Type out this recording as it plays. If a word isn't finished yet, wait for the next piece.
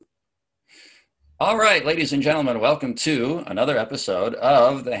All right, ladies and gentlemen, welcome to another episode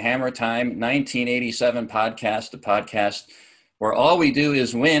of the Hammer Time 1987 podcast, the podcast where all we do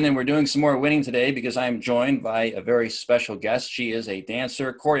is win. And we're doing some more winning today because I'm joined by a very special guest. She is a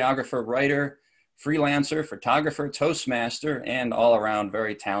dancer, choreographer, writer, freelancer, photographer, Toastmaster, and all around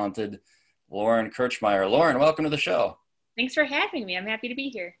very talented Lauren Kirchmeyer. Lauren, welcome to the show. Thanks for having me. I'm happy to be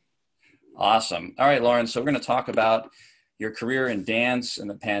here. Awesome. All right, Lauren, so we're going to talk about your career in dance and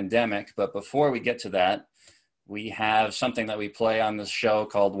the pandemic. But before we get to that, we have something that we play on this show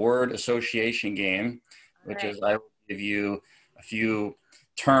called Word Association Game, which is I will give you a few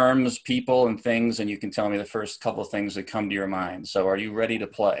terms, people, and things, and you can tell me the first couple of things that come to your mind. So are you ready to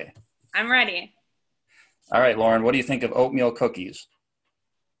play? I'm ready. All right, Lauren, what do you think of oatmeal cookies?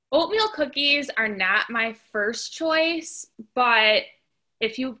 Oatmeal cookies are not my first choice, but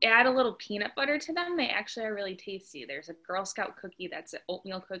if you add a little peanut butter to them, they actually are really tasty. There's a Girl Scout cookie that's an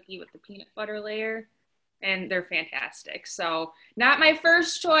oatmeal cookie with the peanut butter layer, and they're fantastic. So not my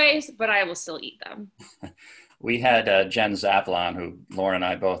first choice, but I will still eat them. We had Jen Zaplon, who Lauren and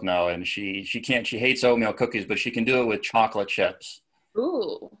I both know, and she hates oatmeal cookies, but she can do it with chocolate chips.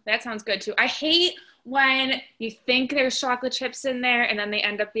 Ooh, that sounds good too. I hate when you think there's chocolate chips in there and then they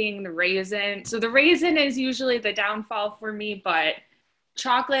end up being the raisin. So the raisin is usually the downfall for me, but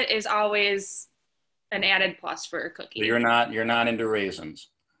chocolate is always an added plus for a cookie. So you're not into raisins.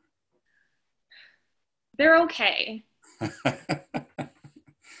 They're okay.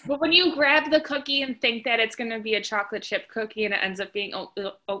 But when you grab the cookie and think that it's going to be a chocolate chip cookie and it ends up being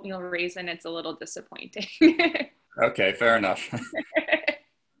oatmeal raisin, it's a little disappointing. Okay, fair enough.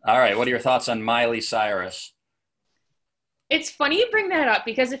 All right, what are your thoughts on Miley Cyrus? It's funny you bring that up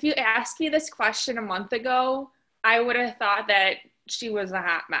because if you asked me this question a month ago, I would have thought that she was a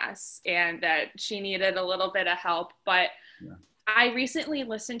hot mess and that she needed a little bit of help. But yeah. I recently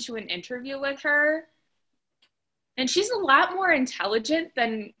listened to an interview with her, and she's a lot more intelligent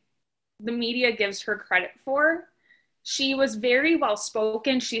than the media gives her credit for. She was very well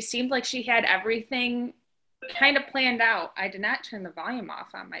spoken. She seemed like she had everything kind of planned out. I did not turn the volume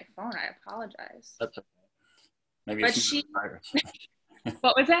off on my phone. I apologize. That's okay. Maybe it's Miley Cyrus.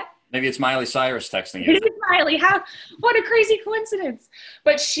 What was that? Maybe it's Miley Cyrus texting you. It is Miley. What a crazy coincidence.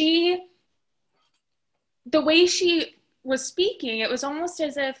 But the way she was speaking, it was almost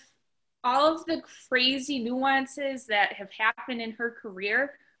as if all of the crazy nuances that have happened in her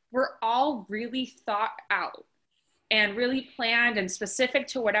career were all really thought out and really planned and specific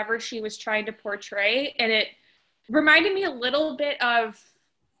to whatever she was trying to portray. And it reminded me a little bit of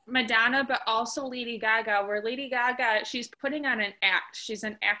Madonna, but also Lady Gaga, where Lady Gaga, she's putting on an act. She's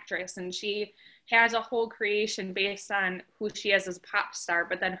an actress, and she has a whole creation based on who she is as a pop star,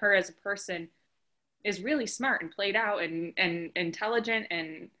 but then her as a person is really smart and played out and intelligent.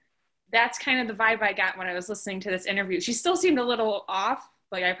 And that's kind of the vibe I got when I was listening to this interview. She still seemed a little off.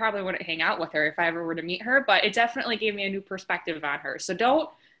 Like, I probably wouldn't hang out with her if I ever were to meet her, but it definitely gave me a new perspective on her. So don't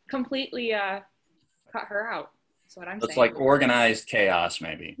completely cut her out. That's what I'm saying. It's like organized chaos,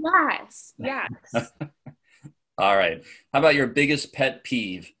 maybe. Yes. All right. How about your biggest pet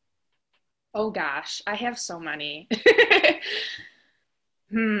peeve? Oh, gosh. I have so many. Let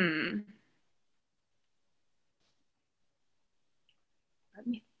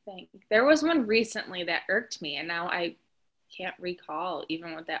me think. There was one recently that irked me, and now I can't recall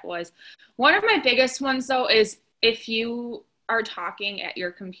even what that was. One of my biggest ones, though, is if you are talking at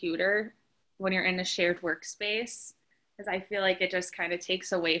your computer when you're in a shared workspace, because I feel like it just kind of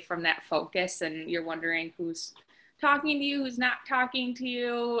takes away from that focus and you're wondering who's talking to you, who's not talking to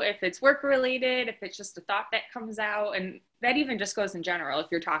you, if it's work related, if it's just a thought that comes out. And that even just goes in general if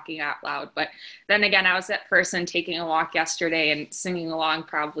you're talking out loud. But then again, I was that person taking a walk yesterday and singing along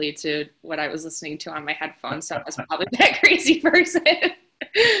probably to what I was listening to on my headphones. So I was probably that crazy person.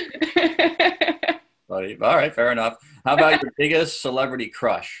 All right, fair enough. How about your biggest celebrity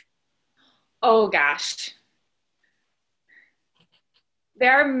crush? Oh, gosh.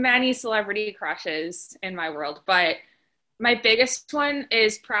 There are many celebrity crushes in my world, but my biggest one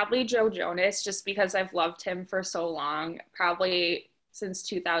is probably Joe Jonas, just because I've loved him for so long. Probably since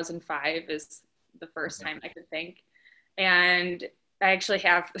 2005 is the first time I could think. And I actually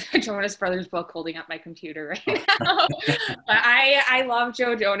have Jonas Brothers book holding up my computer right now. But I love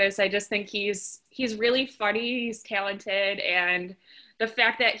Joe Jonas. I just think he's really funny. He's talented. And the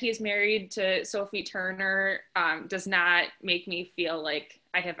fact that he's married to Sophie Turner does not make me feel like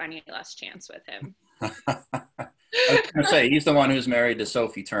I have any less chance with him. I was going to say, he's the one who's married to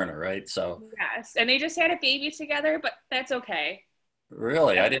Sophie Turner, right? So yes, and they just had a baby together, but that's okay.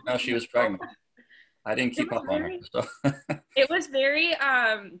 Really? I didn't know she was pregnant. I didn't keep up on her. So. It was very,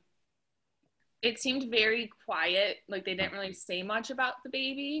 it seemed very quiet. Like they didn't really say much about the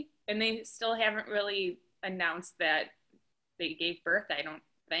baby, and they still haven't really announced that they gave birth, I don't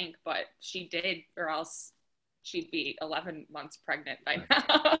think, but she did, or else she'd be 11 months pregnant by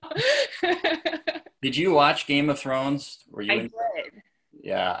now. Did you watch Game of Thrones? Were you I in? did.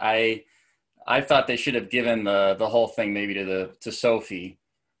 Yeah, I thought they should have given the whole thing maybe to Sophie.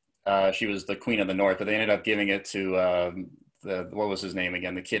 She was the Queen of the North, but they ended up giving it to the what was his name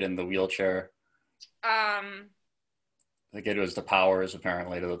again? The kid in the wheelchair. Um, The kid who was the powers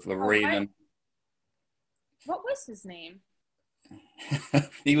apparently. The oh, Raven. what was his name?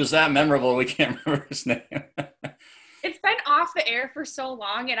 He was that memorable. We can't remember his name. It's been off the air for so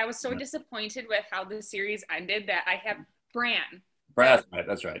long, and I was so disappointed with how the series ended that I have Bran. Brad, right,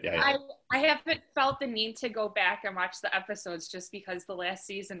 that's right. Yeah, yeah. I haven't felt the need to go back and watch the episodes just because the last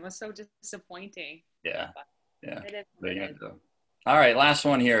season was so disappointing. Yeah. Yeah. It is what it is. All right, last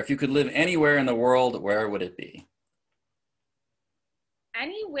one here. If you could live anywhere in the world, where would it be?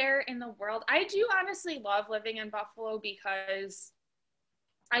 Anywhere in the world. I do honestly love living in Buffalo because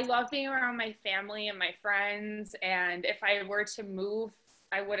I love being around my family and my friends. And if I were to move,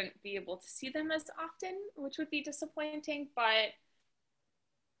 I wouldn't be able to see them as often, which would be disappointing. But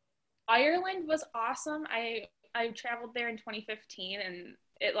Ireland was awesome. I traveled there in 2015 and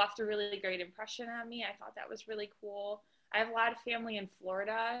it left a really great impression on me. I thought that was really cool. I have a lot of family in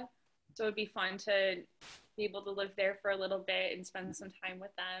Florida, so it'd be fun to be able to live there for a little bit and spend some time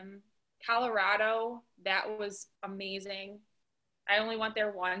with them. Colorado, that was amazing. I only went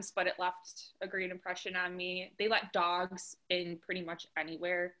there once, but it left a great impression on me. They let dogs in pretty much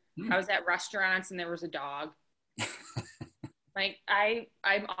anywhere. I was at restaurants and there was a dog. Like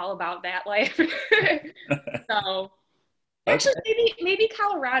I'm all about that life. So actually, maybe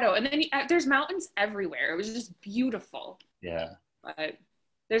Colorado, and then there's mountains everywhere. It was just beautiful. Yeah. But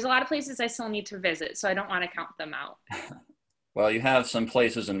there's a lot of places I still need to visit, so I don't want to count them out. Well, you have some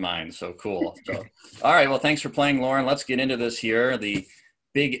places in mind, so cool. So, all right. Well, thanks for playing, Lauren. Let's get into this here. The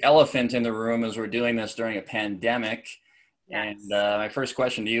big elephant in the room is we're doing this during a pandemic. Yes. And my first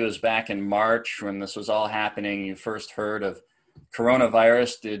question to you is back in March when this was all happening, you first heard of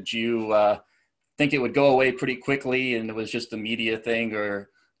coronavirus. Did you think it would go away pretty quickly and it was just a media thing, or,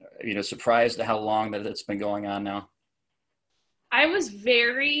 surprised at how long that it's been going on now? I was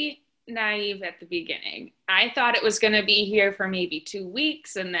very naive at the beginning. I thought it was going to be here for maybe 2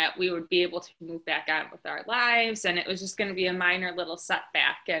 weeks and that we would be able to move back on with our lives. And it was just going to be a minor little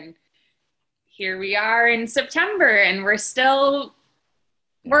setback. And here we are in September and we're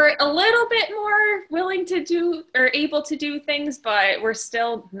a little bit more willing to do or able to do things, but we're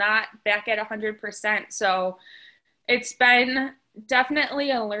still not back at 100%. So it's been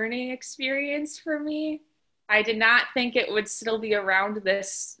definitely a learning experience for me. I did not think it would still be around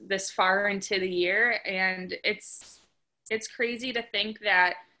this far into the year. And it's crazy to think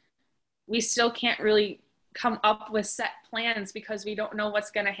that we still can't really come up with set plans because we don't know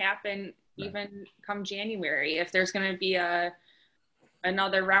what's going to happen even come January, if there's going to be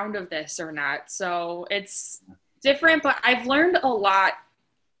another round of this or not. So it's different, but I've learned a lot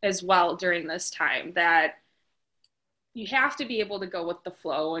as well during this time that you have to be able to go with the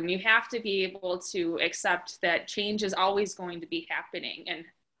flow and you have to be able to accept that change is always going to be happening and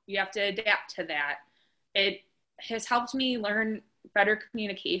you have to adapt to that. It has helped me learn better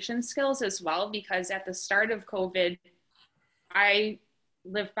communication skills as well, because at the start of COVID, I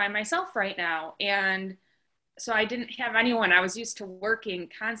live by myself right now. And so I didn't have anyone. I was used to working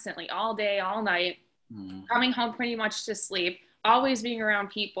constantly all day, all night, coming home pretty much to sleep, always being around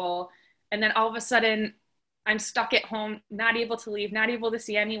people. And then all of a sudden I'm stuck at home, not able to leave, not able to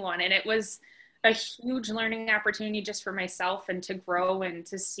see anyone. And it was a huge learning opportunity just for myself and to grow and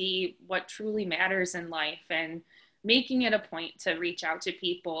to see what truly matters in life and making it a point to reach out to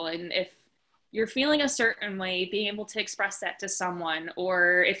people. And if you're feeling a certain way, being able to express that to someone,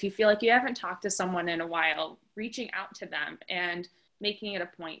 or if you feel like you haven't talked to someone in a while, reaching out to them and making it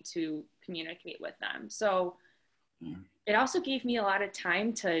a point to communicate with them. So it also gave me a lot of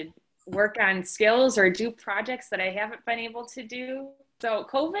time to work on skills or do projects that I haven't been able to do. So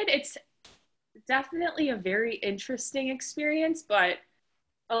COVID, it's definitely a very interesting experience, but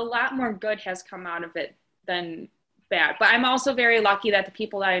a lot more good has come out of it than bad. But I'm also very lucky that the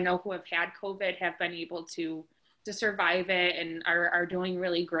people that I know who have had COVID have been able to survive it and are doing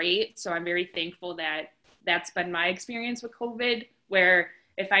really great. So I'm very thankful that that's been my experience with COVID, where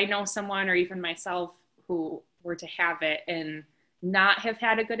if I know someone or even myself who were to have it and not have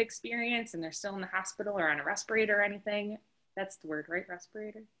had a good experience and they're still in the hospital or on a respirator or anything, that's the word, right?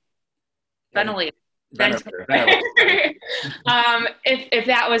 Respirator? Ventilator. Ventilator. If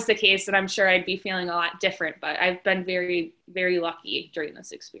that was the case, then I'm sure I'd be feeling a lot different, but I've been very, very lucky during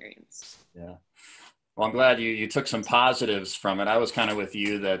this experience. Yeah. Well, I'm glad you took some positives from it. I was kind of with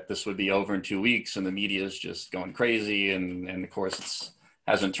you that this would be over in 2 weeks and the media is just going crazy. And of course,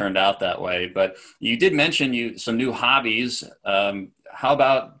 hasn't turned out that way. But you did mention some new hobbies. How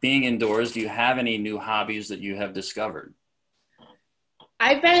about being indoors? Do you have any new hobbies that you have discovered?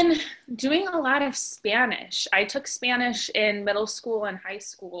 I've been doing a lot of Spanish. I took Spanish in middle school and high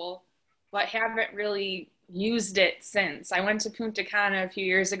school, but haven't really used it since. I went to Punta Cana a few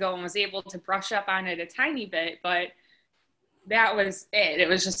years ago and was able to brush up on it a tiny bit, but that was it. It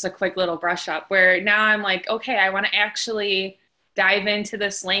was just a quick little brush up, where now I'm like, okay, I want to actually dive into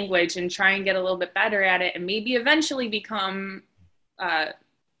this language and try and get a little bit better at it and maybe eventually become, oh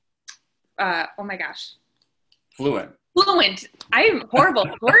my gosh. Fluent. I'm horrible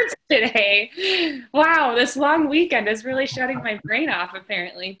with words today. Wow, this long weekend is really shutting my brain off,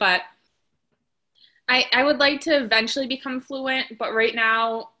 apparently. But I would like to eventually become fluent, but right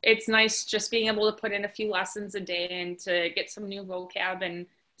now it's nice just being able to put in a few lessons a day and to get some new vocab and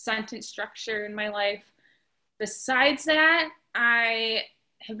sentence structure in my life. Besides that, I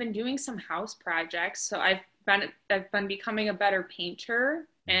have been doing some house projects. So I've been becoming a better painter.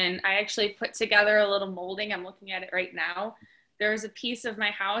 And I actually put together a little molding. I'm looking at it right now. There was a piece of my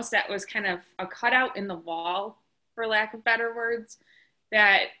house that was kind of a cutout in the wall, for lack of better words,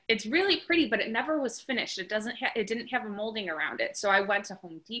 that it's really pretty, but it never was finished. It didn't have a molding around it. So I went to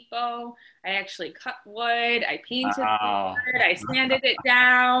Home Depot. I actually cut wood. I painted wood. I sanded it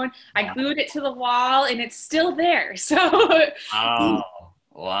down. I glued it to the wall, and it's still there. So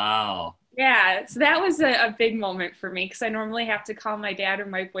wow. Yeah, so that was a big moment for me, because I normally have to call my dad or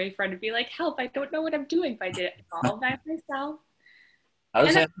my boyfriend and be like, help, I don't know what I'm doing. But I did it all by myself.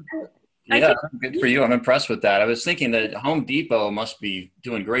 Good for you. I'm impressed with that. I was thinking that Home Depot must be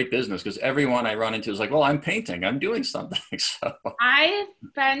doing great business, because everyone I run into is like, well, I'm painting, I'm doing something. So I've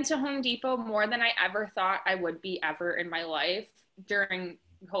been to Home Depot more than I ever thought I would be ever in my life during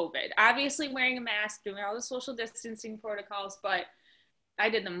COVID. Obviously wearing a mask, doing all the social distancing protocols, but I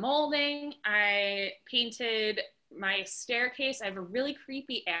did the molding. I painted my staircase. I have a really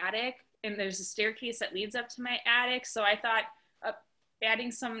creepy attic, and there's a staircase that leads up to my attic. So I thought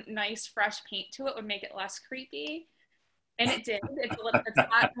adding some nice fresh paint to it would make it less creepy. And it did. It's a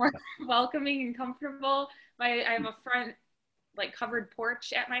lot more welcoming and comfortable. I have a front covered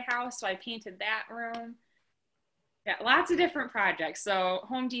porch at my house, so I painted that room. Yeah, lots of different projects. So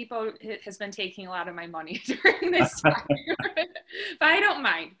Home Depot has been taking a lot of my money during this time. But I don't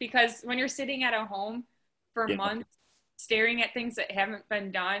mind, because when you're sitting at a home for months staring at things that haven't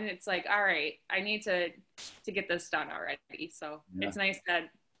been done, it's like, all right, I need to get this done already. So it's nice that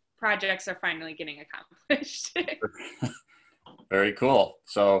projects are finally getting accomplished. Very cool.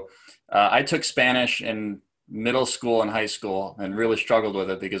 So I took Spanish in middle school and high school and really struggled with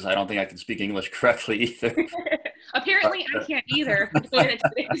it, because I don't think I can speak English correctly either. Apparently I can't either, the way that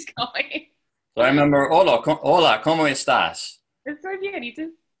today's going. So I remember, hola, ¿cómo estás? Estoy bien, ¿y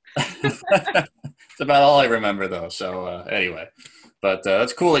tú? It's about all I remember, though. So anyway, but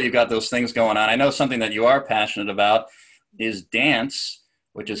it's cool that you've got those things going on. I know something that you are passionate about is dance,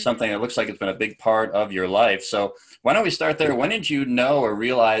 which is something that looks like it's been a big part of your life. So why don't we start there? When did you know or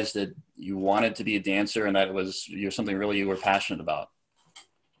realize that you wanted to be a dancer and that it was something really you were passionate about?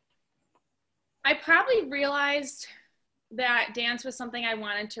 I probably realized that dance was something I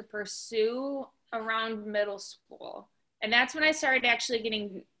wanted to pursue around middle school. And that's when I started actually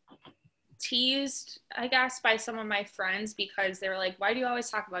getting teased, I guess, by some of my friends, because they were like, why do you always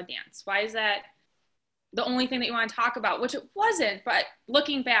talk about dance? Why is that the only thing that you want to talk about? Which it wasn't, but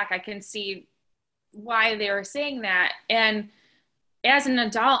looking back, I can see why they were saying that. And as an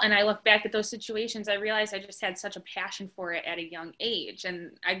adult, and I look back at those situations, I realized I just had such a passion for it at a young age.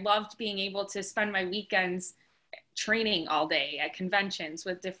 And I loved being able to spend my weekends training all day at conventions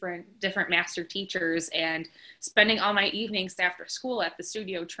with different master teachers, and spending all my evenings after school at the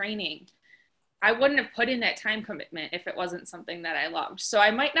studio training. I wouldn't have put in that time commitment if it wasn't something that I loved. So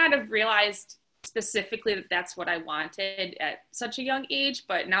I might not have realized specifically that that's what I wanted at such a young age,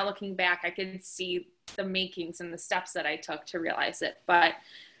 but now looking back, I can see the makings and the steps that I took to realize it. But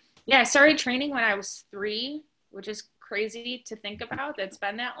yeah, I started training when I was 3, which is crazy to think about. That's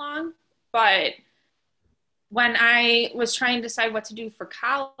been that long. But when I was trying to decide what to do for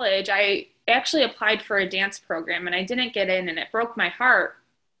college, I actually applied for a dance program, and I didn't get in, and it broke my heart.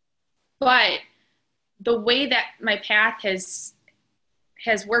 But the way that my path has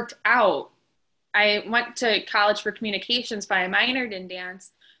worked out, I went to college for communications, but I minored in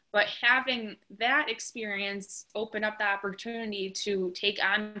dance. But having that experience open up the opportunity to take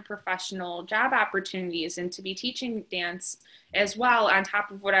on professional job opportunities and to be teaching dance as well on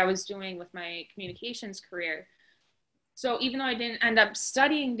top of what I was doing with my communications career. So even though I didn't end up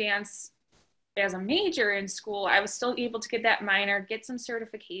studying dance as a major in school, I was still able to get that minor, get some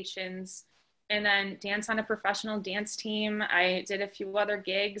certifications, and then dance on a professional dance team. I did a few other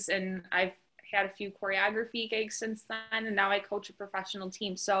gigs, and I've had a few choreography gigs since then, and now I coach a professional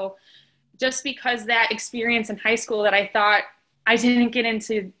team. So just because that experience in high school that I thought I didn't get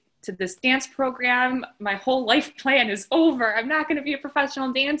into this dance program, my whole life plan is over, I'm not going to be a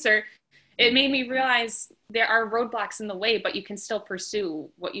professional dancer, it made me realize there are roadblocks in the way, but you can still pursue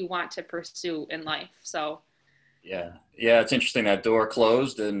what you want to pursue in life. So yeah, it's interesting that door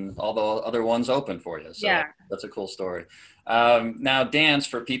closed and all the other ones open for you. So yeah. that's a cool story. Now, dance,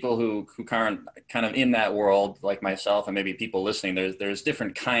 for people who aren't kind of in that world like myself, and maybe people listening, there's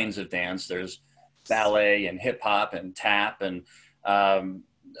different kinds of dance. There's ballet and hip hop and tap. And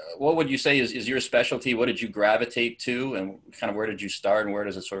what would you say is your specialty? What did you gravitate to, and kind of where did you start, and where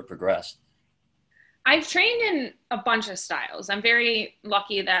does it sort of progress? I've trained in a bunch of styles. I'm very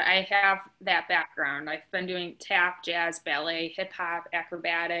lucky that I have that background. I've been doing tap, jazz, ballet, hip hop,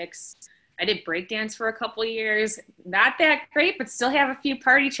 acrobatics. I did breakdance for a couple of years. Not that great, but still have a few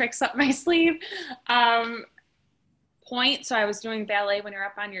party tricks up my sleeve. Point, so I was doing ballet when you're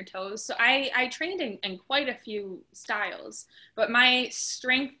up on your toes. So I trained in quite a few styles, but my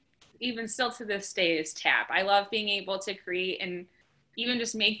strength, even still to this day, is tap. I love being able to create and even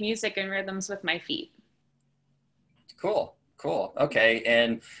just make music and rhythms with my feet. Cool. Okay.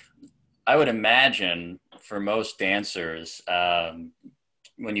 And I would imagine for most dancers,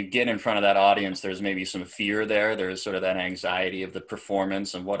 when you get in front of that audience, there's maybe some fear there. There's sort of that anxiety of the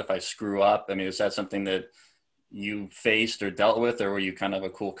performance. And what if I screw up? I mean, is that something that you faced or dealt with, or were you kind of a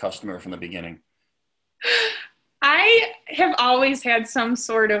cool customer from the beginning? I have always had some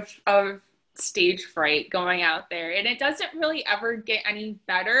sort of stage fright going out there, and it doesn't really ever get any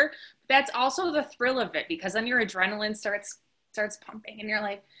better. That's also the thrill of it, because then your adrenaline starts pumping and you're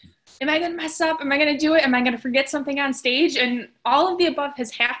like, am I going to mess up? Am I going to do it? Am I going to forget something on stage? And all of the above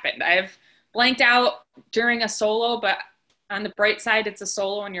has happened. I've blanked out during a solo, but on the bright side, it's a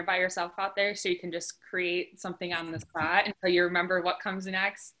solo and you're by yourself out there, so you can just create something on the spot until you remember what comes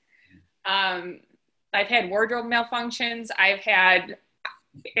next. I've had wardrobe malfunctions. I've had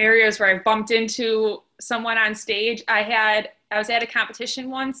areas where I've bumped into someone on stage. I was at a competition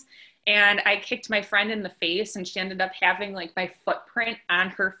once, and I kicked my friend in the face, and she ended up having like my footprint on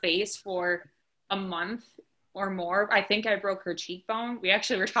her face for a month or more. I think I broke her cheekbone. We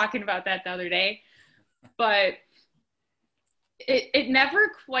actually were talking about that the other day, but it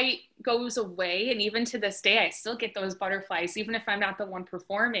never quite goes away. And even to this day, I still get those butterflies, even if I'm not the one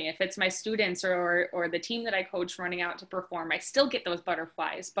performing. If it's my students or the team that I coach running out to perform, I still get those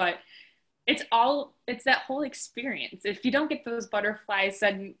butterflies. But it's that whole experience. If you don't get those butterflies,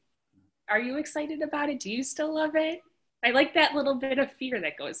 then are you excited about it? Do you still love it? I like that little bit of fear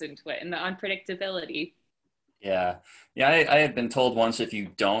that goes into it and the unpredictability. Yeah. I had been told once, if you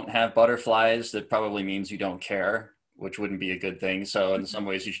don't have butterflies, that probably means you don't care, which wouldn't be a good thing. So in some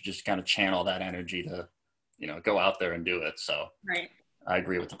ways, you should just kind of channel that energy to, go out there and do it. So Right. I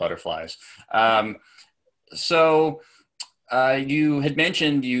agree with the butterflies. So you had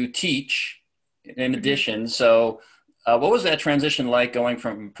mentioned you teach in addition. So what was that transition like, going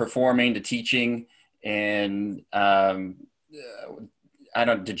from performing to teaching? And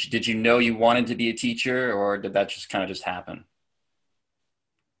did you know you wanted to be a teacher, or did that just kind of just happen?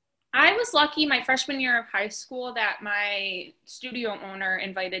 I was lucky my freshman year of high school that my studio owner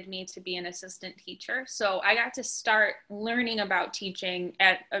invited me to be an assistant teacher. So I got to start learning about teaching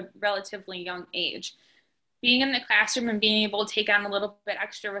at a relatively young age. Being in the classroom and being able to take on a little bit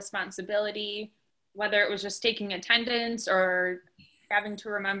extra responsibility, whether it was just taking attendance or having to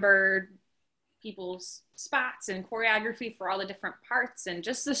remember people's spots and choreography for all the different parts, and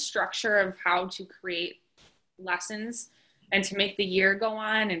just the structure of how to create lessons and to make the year go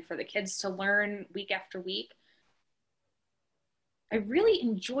on and for the kids to learn week after week. I really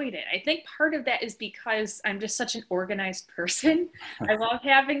enjoyed it. I think part of that is because I'm just such an organized person. I love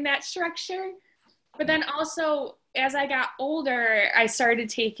having that structure. But then also, as I got older, I started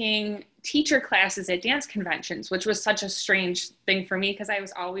taking teacher classes at dance conventions, which was such a strange thing for me because I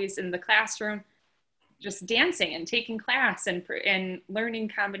was always in the classroom just dancing and taking class and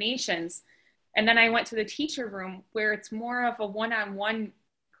learning combinations. And then I went to the teacher room, where it's more of a one-on-one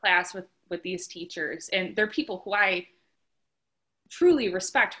class with these teachers. And they're people who I truly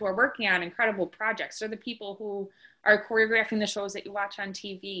respect, who are working on incredible projects. They're the people who are choreographing the shows that you watch on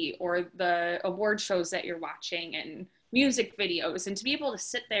TV or the award shows that you're watching and music videos. And to be able to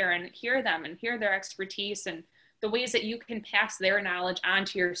sit there and hear them and hear their expertise and the ways that you can pass their knowledge on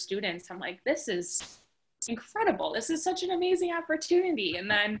to your students, I'm like, this is incredible. This is such an amazing opportunity. And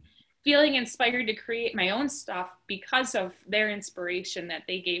then feeling inspired to create my own stuff because of their inspiration that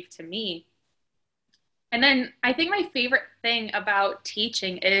they gave to me. And then I think my favorite thing about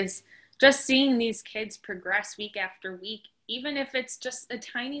teaching is just seeing these kids progress week after week, even if it's just a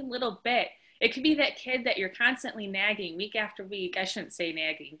tiny little bit. It could be that kid that you're constantly nagging week after week. I shouldn't say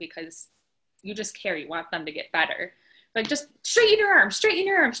nagging because you just care, you want them to get better. But just straighten your arms, straighten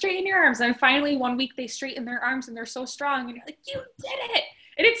your arms, straighten your arms. And finally, one week they straighten their arms and they're so strong. And you're like, you did it.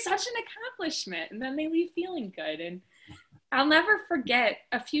 And it's such an accomplishment. And then they leave feeling good. And I'll never forget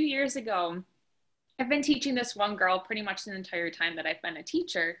a few years ago, I've been teaching this one girl pretty much the entire time that I've been a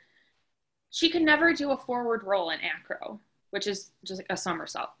teacher. She could never do a forward roll in acro, which is just like a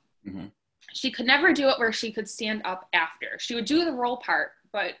somersault. Mm-hmm. She could never do it where she could stand up after. She would do the roll part,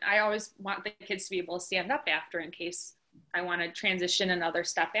 but I always want the kids to be able to stand up after in case I want to transition another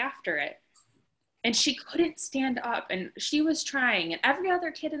step after it. And she couldn't stand up, and she was trying, and every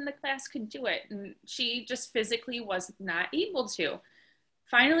other kid in the class could do it, and she just physically was not able to.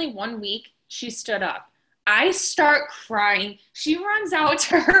 Finally, one week, she stood up. I start crying. She runs out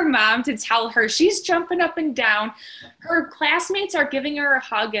to her mom to tell her. She's jumping up and down. Her classmates are giving her a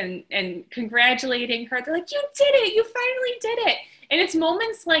hug and congratulating her. They're like, you did it. You finally did it. And it's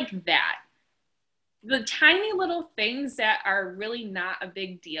moments like that, the tiny little things that are really not a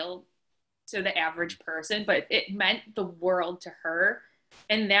big deal to the average person, but it meant the world to her.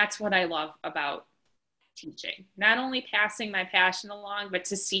 And that's what I love about teaching. Not only passing my passion along, but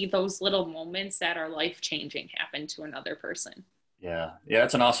to see those little moments that are life-changing happen to another person. Yeah,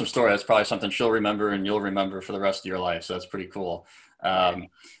 it's an awesome story. That's probably something she'll remember and you'll remember for the rest of your life. So that's pretty cool. How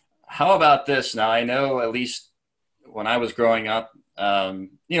about this? Now, I know at least when I was growing up,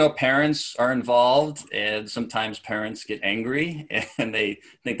 parents are involved, and sometimes parents get angry and they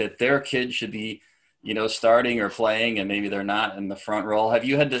think that their kid should be, starting or playing, and maybe they're not in the front role. Have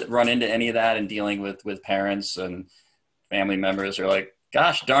you had to run into any of that in dealing with parents and family members who are like,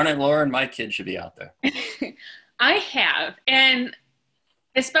 gosh, darn it, Lauren, my kid should be out there? I have. And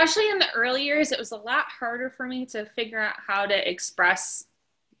especially in the early years, it was a lot harder for me to figure out how to express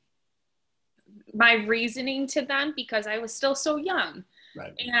my reasoning to them because I was still so young.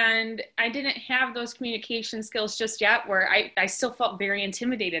 Right. And I didn't have those communication skills just yet, where I still felt very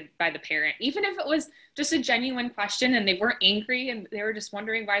intimidated by the parent, even if it was just a genuine question and they weren't angry and they were just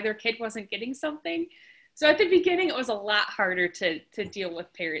wondering why their kid wasn't getting something. So at the beginning, it was a lot harder to deal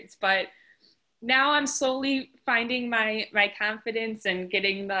with parents, but now I'm slowly finding my confidence and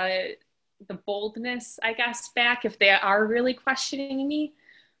getting the boldness, I guess, back if they are really questioning me.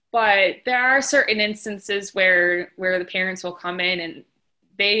 But there are certain instances where the parents will come in and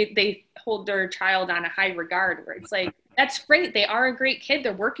they hold their child on a high regard, where it's like, that's great. They are a great kid.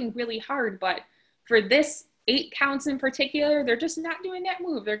 They're working really hard. But for this 8 counts in particular, they're just not doing that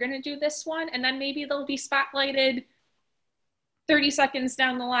move. They're going to do this one. And then maybe they'll be spotlighted 30 seconds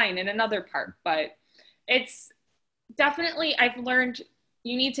down the line in another part. But it's definitely, I've learned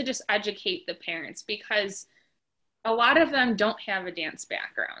you need to just educate the parents, because a lot of them don't have a dance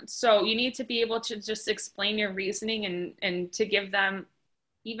background. So you need to be able to just explain your reasoning and to give them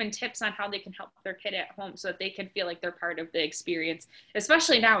even tips on how they can help their kid at home so that they can feel like they're part of the experience.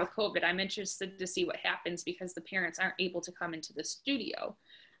 Especially now with COVID, I'm interested to see what happens because the parents aren't able to come into the studio.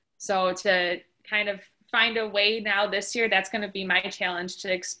 So to kind of find a way now this year, that's going to be my challenge,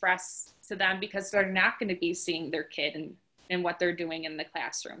 to express to them, because they're not going to be seeing their kid and what they're doing in the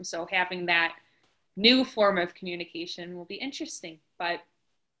classroom. So having that new form of communication will be interesting. But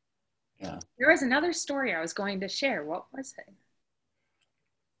yeah, there was another story I was going to share. What was it?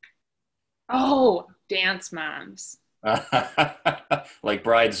 Oh, dance moms. Like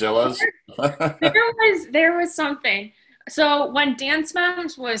Bridezillas? there was something. So when Dance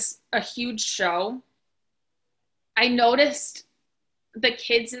Moms was a huge show, I noticed the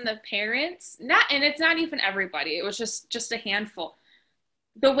kids and the parents, and it's not even everybody, it was just a handful,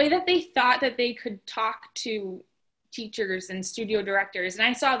 the way that they thought that they could talk to teachers and studio directors. And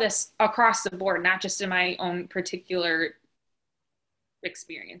I saw this across the board, not just in my own particular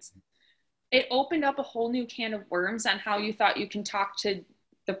experience. It opened up a whole new can of worms on how you thought you can talk to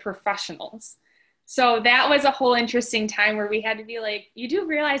the professionals. So that was a whole interesting time where we had to be like, you do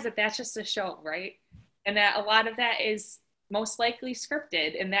realize that that's just a show, right? And that a lot of that is most likely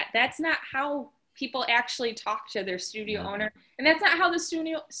scripted, and that's not how people actually talk to their studio owner. And that's not how the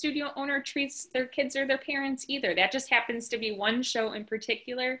studio owner treats their kids or their parents either. That just happens to be one show in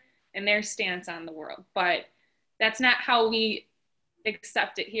particular and their stance on the world. But that's not how we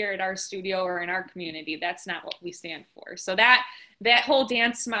accept it here at our studio or in our community. That's not what we stand for. So that whole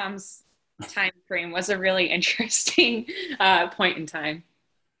Dance Moms time frame was a really interesting point in time.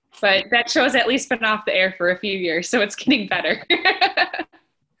 But that show's at least been off the air for a few years, so it's getting better.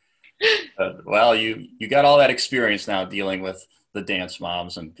 Well, you got all that experience now dealing with the dance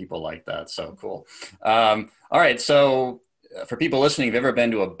moms and people like that. So cool. All right. So for people listening, if you've ever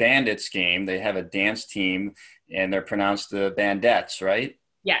been to a Bandits game, they have a dance team and they're pronounced the Bandettes, right?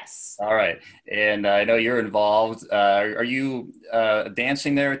 Yes. All right. And I know you're involved. Are you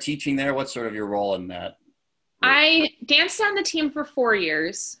dancing there, teaching there? What's sort of your role in that? I danced on the team for 4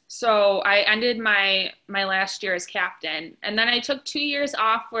 years. So I ended my last year as captain. And then I took 2 years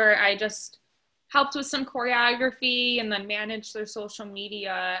off where I just helped with some choreography and then managed their social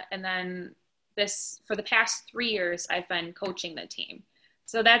media. And then for the past 3 years, I've been coaching the team.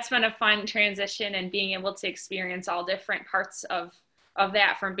 So that's been a fun transition and being able to experience all different parts of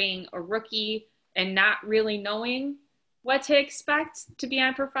that, from being a rookie and not really knowing what to expect to be on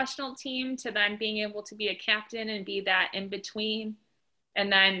a professional team, to then being able to be a captain and be that in between,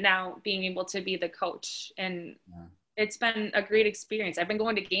 and then now being able to be the coach. And it's been a great experience. I've been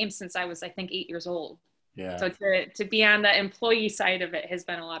going to games since I was, I think, 8 years old. Yeah. So to be on the employee side of it has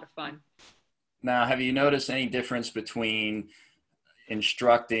been a lot of fun. Now, have you noticed any difference between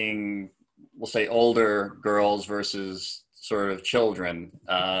instructing, we'll say, older girls versus sort of children?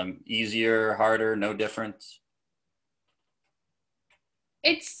 Easier, harder, no difference?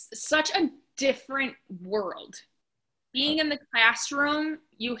 It's such a different world. Being in the classroom,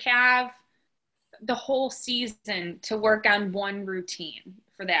 you have the whole season to work on one routine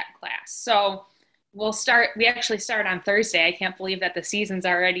for that class. So we actually start on Thursday. I can't believe that the season's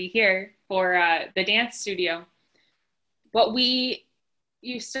already here for the dance studio. But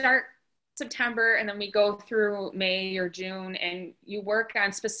you start September and then we go through May or June, and you work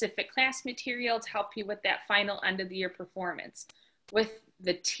on specific class material to help you with that final end of the year performance. With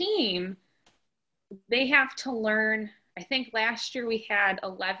the team, they have to learn, I think last year we had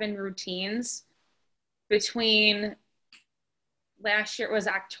 11 routines between, last year it was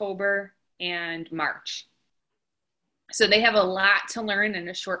October and March. So they have a lot to learn in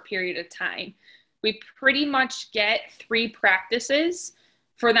a short period of time. We pretty much get 3 practices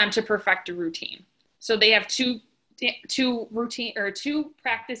for them to perfect a routine. So they have two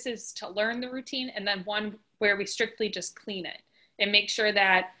practices to learn the routine, and then one where we strictly just clean it and make sure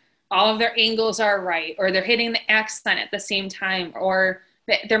that all of their angles are right, or they're hitting the accent at the same time, or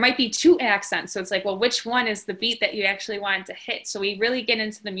there might be 2 accents. So it's like, well, which one is the beat that you actually want to hit? So we really get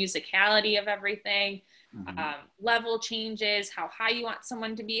into the musicality of everything, level changes, how high you want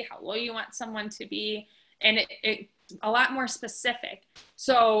someone to be, how low you want someone to be, and it's a lot more specific.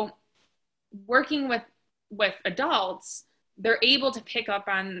 So working with adults, they're able to pick up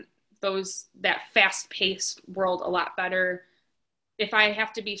on that fast-paced world a lot better. If I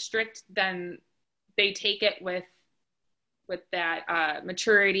have to be strict, then they take it with that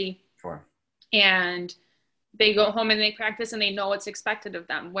maturity. Sure. And they go home and they practice and they know what's expected of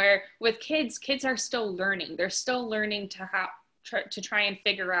them. Where with kids are still learning. They're still learning to try and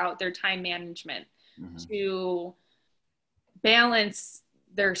figure out their time management, to balance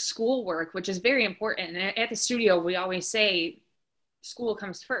their schoolwork, which is very important. And at the studio, we always say school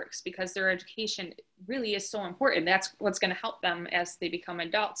comes first because their education really is so important. That's what's going to help them as they become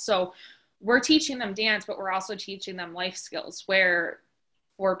adults. So we're teaching them dance, but we're also teaching them life skills, where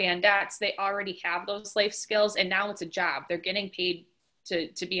for Bandettes, they already have those life skills, and now it's a job. They're getting paid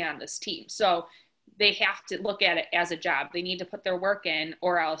to be on this team. So they have to look at it as a job. They need to put their work in,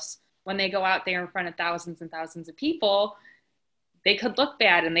 or else when they go out there in front of thousands and thousands of people, they could look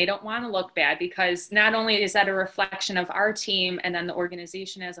bad, and they don't want to look bad, because not only is that a reflection of our team and then the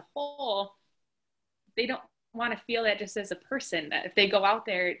organization as a whole, they don't want to feel that just as a person, that if they go out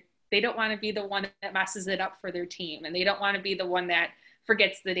there, they don't want to be the one that messes it up for their team, and they don't want to be the one that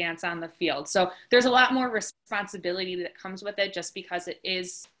forgets the dance on the field. So there's a lot more responsibility that comes with it, just because it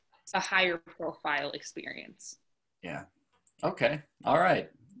is a higher profile experience. Yeah. Okay. All right.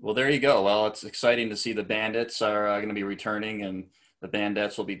 Well, there you go. Well, it's exciting to see the Bandits are going to be returning and the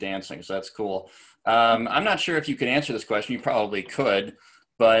Bandettes will be dancing. So that's cool. I'm not sure if you could answer this question. You probably could,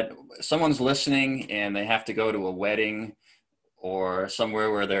 but someone's listening and they have to go to a wedding or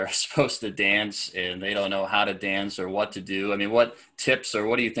somewhere where they're supposed to dance and they don't know how to dance or what to do. I mean, what tips or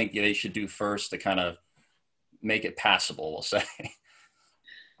what do you think they should do first to kind of make it passable, we'll say?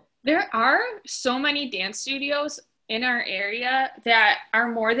 There are so many dance studios in our area that are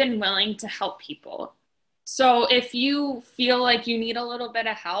more than willing to help people. So if you feel like you need a little bit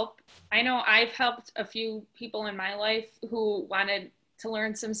of help, I know I've helped a few people in my life who wanted to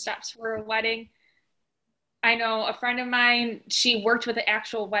learn some steps for a wedding. I know a friend of mine, she worked with the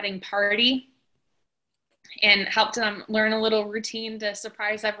actual wedding party and helped them learn a little routine to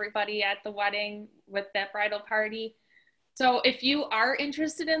surprise everybody at the wedding with that bridal party. So if you are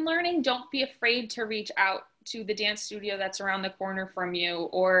interested in learning, don't be afraid to reach out to the dance studio that's around the corner from you,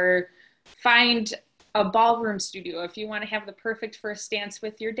 or find a ballroom studio if you want to have the perfect first dance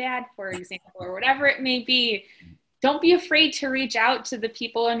with your dad, for example, or whatever it may be. Don't be afraid to reach out to the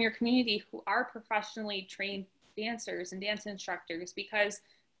people in your community who are professionally trained dancers and dance instructors, because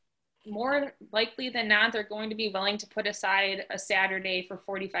more likely than not, they're going to be willing to put aside a Saturday for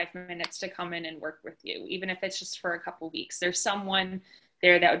 45 minutes to come in and work with you, even if it's just for a couple weeks. There's someone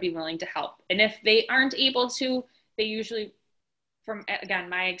there that would be willing to help. And if they aren't able to, they usually, from again,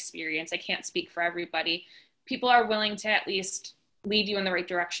 my experience, I can't speak for everybody, people are willing to at least lead you in the right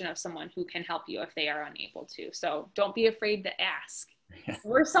direction of someone who can help you if they are unable to. So don't be afraid to ask.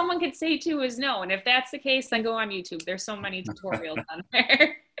 Where someone could say to is no. And if that's the case, then go on YouTube. There's so many tutorials on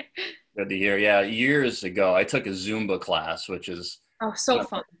there. Good to hear. Yeah, years ago, I took a Zumba class, which is, Oh, so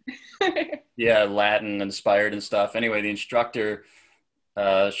fun. yeah, Latin inspired and stuff. Anyway, the instructor,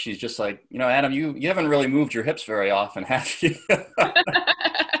 she's just like, Adam, you haven't really moved your hips very often, have you?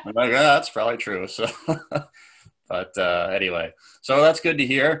 I'm like, that's probably true. So, but anyway, so that's good to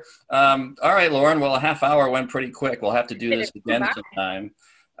hear. All right, Lauren. Well, a half hour went pretty quick. We'll have to do this again sometime.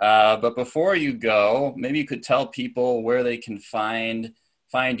 But before you go, maybe you could tell people where they can find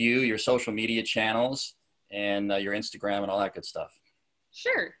you, your social media channels, and your Instagram and all that good stuff.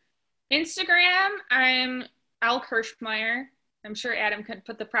 Sure. Instagram, I'm Al Kirschmeyer. I'm sure Adam could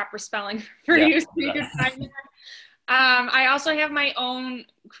put the proper spelling for you so you can find me. I also have my own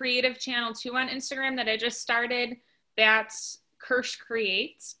creative channel too on Instagram that I just started. That's Kirsch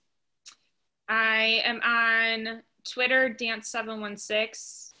Creates. I am on Twitter,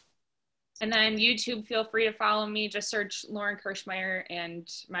 Dance716. And then YouTube, feel free to follow me. Just search Lauren Kirschmeyer and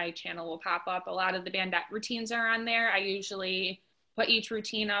my channel will pop up. A lot of the band routines are on there. I usually put each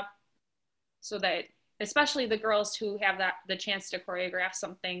routine up so that, especially the girls who have the chance to choreograph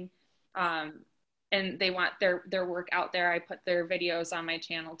something, and they want their work out there, I put their videos on my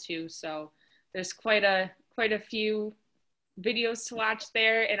channel too. So there's quite a few videos to watch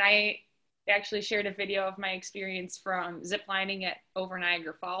there. And I actually shared a video of my experience from ziplining at over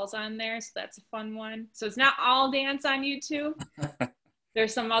Niagara Falls on there. So that's a fun one. So it's not all dance on YouTube.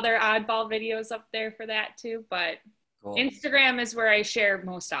 There's some other oddball videos up there for that too, but cool. Instagram is where I share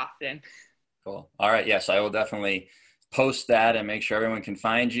most often. Cool. All right. Yes, I will definitely post that and make sure everyone can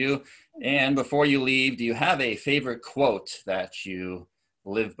find you. And before you leave, do you have a favorite quote that you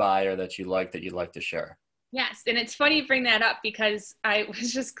live by or that you like that you'd like to share? Yes, and it's funny you bring that up because I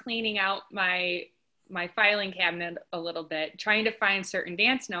was just cleaning out my filing cabinet a little bit, trying to find certain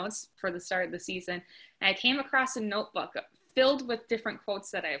dance notes for the start of the season, and I came across a notebook filled with different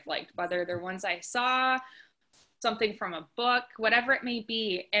quotes that I've liked, whether they're ones I saw, something from a book, whatever it may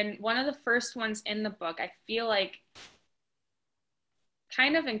be. And one of the first ones in the book, I feel like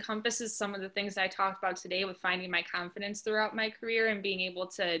kind of encompasses some of the things I talked about today with finding my confidence throughout my career and being able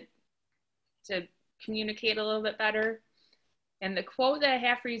to communicate a little bit better. And the quote that I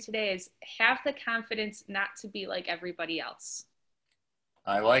have for you today is, have the confidence not to be like everybody else.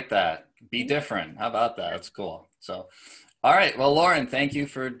 I like that. Be different. How about that? That's cool. So, all right. Well, Lauren, thank you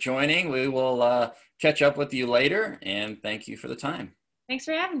for joining. We will catch up with you later, and thank you for the time. Thanks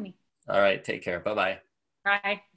for having me. All right. Take care. Bye-bye. Bye.